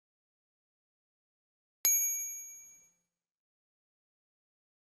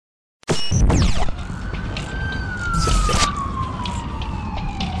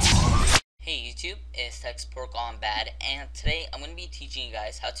Text Pork on Bad, and today I'm going to be teaching you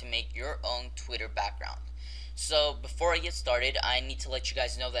guys how to make your own Twitter background. So before I get started, I need to let you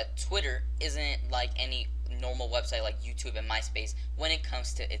guys know that Twitter isn't like any normal website like YouTube and MySpace when it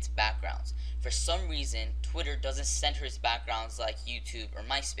comes to its backgrounds. For some reason, Twitter doesn't center its backgrounds like YouTube or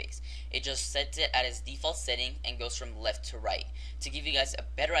MySpace. It just sets it at its default setting and goes from left to right. To give you guys a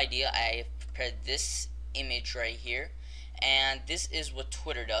better idea, I have prepared this image right here. And this is what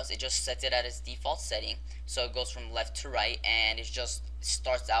Twitter does. It just sets it at its default setting, so it goes from left to right, and it just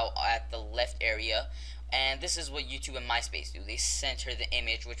starts out at the left area. And this is what YouTube and MySpace do. They center the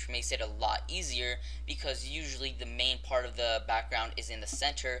image, which makes it a lot easier because usually the main part of the background is in the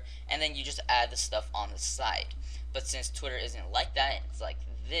center, and then you just add the stuff on the side. But since Twitter isn't like that, it's like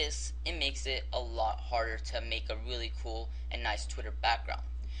this, it makes it a lot harder to make a really cool and nice Twitter background.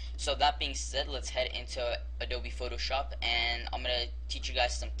 So that being said, let's head into Adobe Photoshop, and I'm going to teach you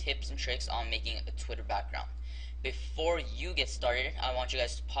guys some tips and tricks on making a Twitter background. Before you get started, I want you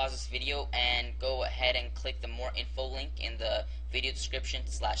guys to pause this video and go ahead and click the more info link in the video description /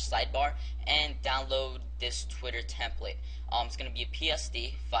 sidebar and download this Twitter template. It's going to be a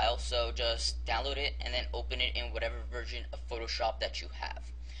PSD file, so just download it and then open it in whatever version of Photoshop that you have.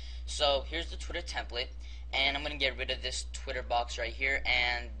 So here's the Twitter template, and I'm going to get rid of this Twitter box right here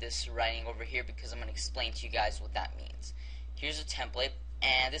and this writing over here because I'm going to explain to you guys what that means. Here's the template,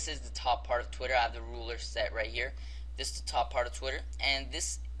 and this is the top part of Twitter. I have the ruler set right here. This is the top part of Twitter, and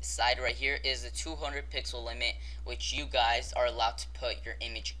this side right here is the 200 pixel limit, which you guys are allowed to put your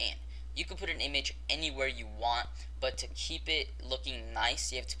image in. You can put an image anywhere you want, but to keep it looking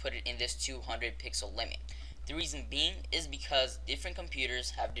nice, you have to put it in this 200 pixel limit. The reason being is because different computers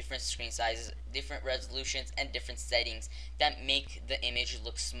have different screen sizes, different resolutions, and different settings that make the image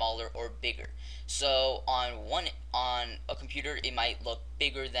look smaller or bigger. So on a computer, it might look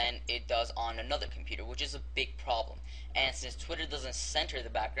bigger than it does on another computer, which is a big problem. And since Twitter doesn't center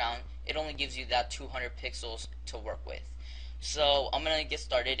the background, it only gives you that 200 pixels to work with. So I'm going to get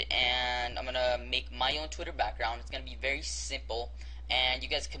started, and I'm going to make my own Twitter background. It's going to be very simple, and you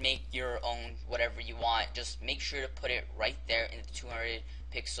guys can make your own whatever you want. Just make sure to put it right there in the 200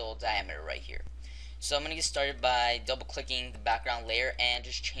 pixel diameter right here. So I'm going to get started by double clicking the background layer and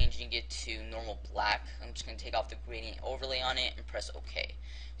just changing it to normal black. I'm just going to take off the gradient overlay on it and press OK.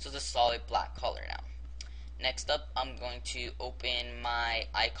 So it's a solid black color now. Next up, I'm going to open my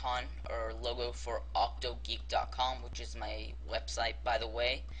icon or logo for octogeek.com, which is my website, by the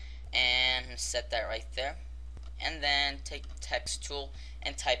way, and set that right there. And then take the text tool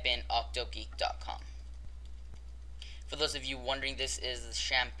and type in octogeek.com. For those of you wondering, this is the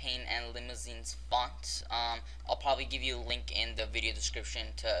Champagne and Limousines font. I'll probably give you a link in the video description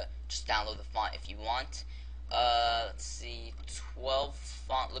to just download the font if you want. Let's see, 12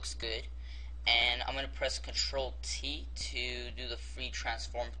 font looks good. And I'm going to press Control T to do the free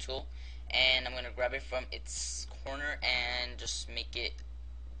transform tool, and I'm going to grab it from its corner and just make it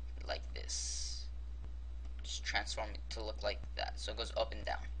like this. Just transform it to look like that, so it goes up and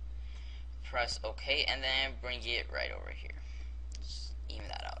down. Press OK, and then bring it right over here. Just even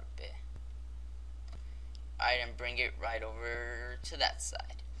that out a bit. Alright, and bring it right over to that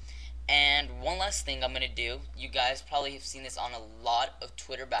side. And one last thing I'm going to do, you guys probably have seen this on a lot of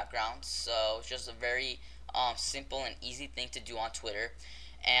Twitter backgrounds, so it's just a very simple and easy thing to do on Twitter,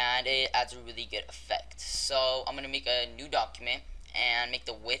 and it adds a really good effect. So I'm going to make a new document and make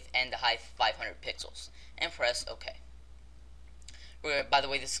the width and the height 500 pixels and press OK. By the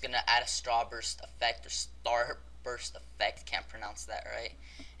way, this is going to add a starburst effect or starburst effect, can't pronounce that right.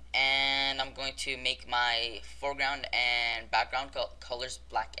 And I'm going to make my foreground and background colors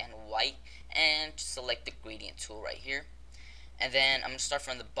black and white, and select the gradient tool right here. And then I'm going to start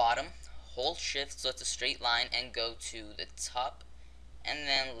from the bottom, hold shift so it's a straight line, and go to the top, and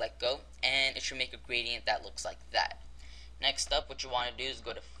then let go, and it should make a gradient that looks like that. Next up, what you want to do is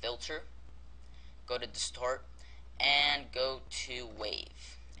go to filter, go to distort, and go to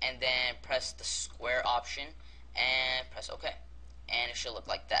wave, and then press the square option and press OK. And it should look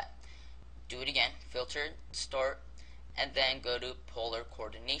like that. Do it again, filter, distort, and then go to polar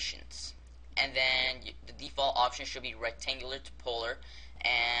coordinations. And then the default option should be rectangular to polar,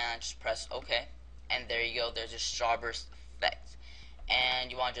 and just press OK. And there you go, there's a starburst effect.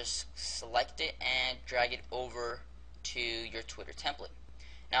 And you want to just select it and drag it over to your Twitter template.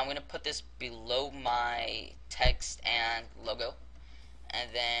 Now I'm going to put this below my text and logo, and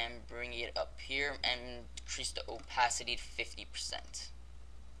then bring it up here and increase the opacity to 50%.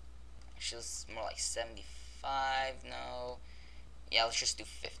 Actually, it's more like 75. No, yeah, let's just do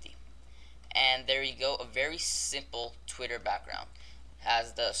 50. And there you go, a very simple Twitter background.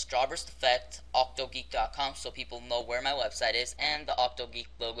 has the Strawburst Effect, octogeek.com, so people know where my website is, and the Octogeek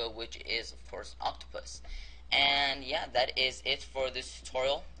logo, which is of course octopus. And yeah, that is it for this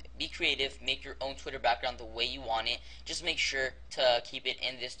tutorial. Be creative, make your own Twitter background the way you want it. Just make sure to keep it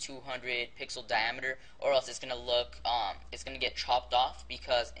in this 200 pixel diameter, or else it's gonna look it's gonna get chopped off,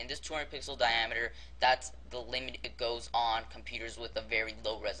 because in this 200 pixel diameter, that's the limit it goes on computers with a very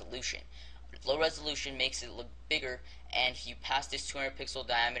low resolution. Low resolution makes it look bigger, and if you pass this 200 pixel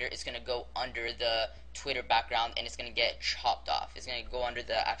diameter, it's going to go under the Twitter background and it's going to get chopped off. It's going to go under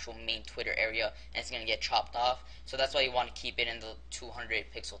the actual main Twitter area and it's going to get chopped off. So that's why you want to keep it in the 200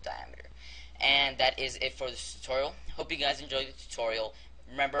 pixel diameter. And that is it for this tutorial. Hope you guys enjoyed the tutorial.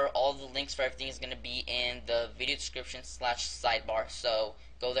 Remember, all the links for everything is going to be in the video description / sidebar, so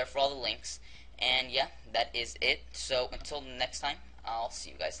go there for all the links. And yeah, that is it. So until next time, I'll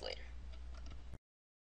see you guys later.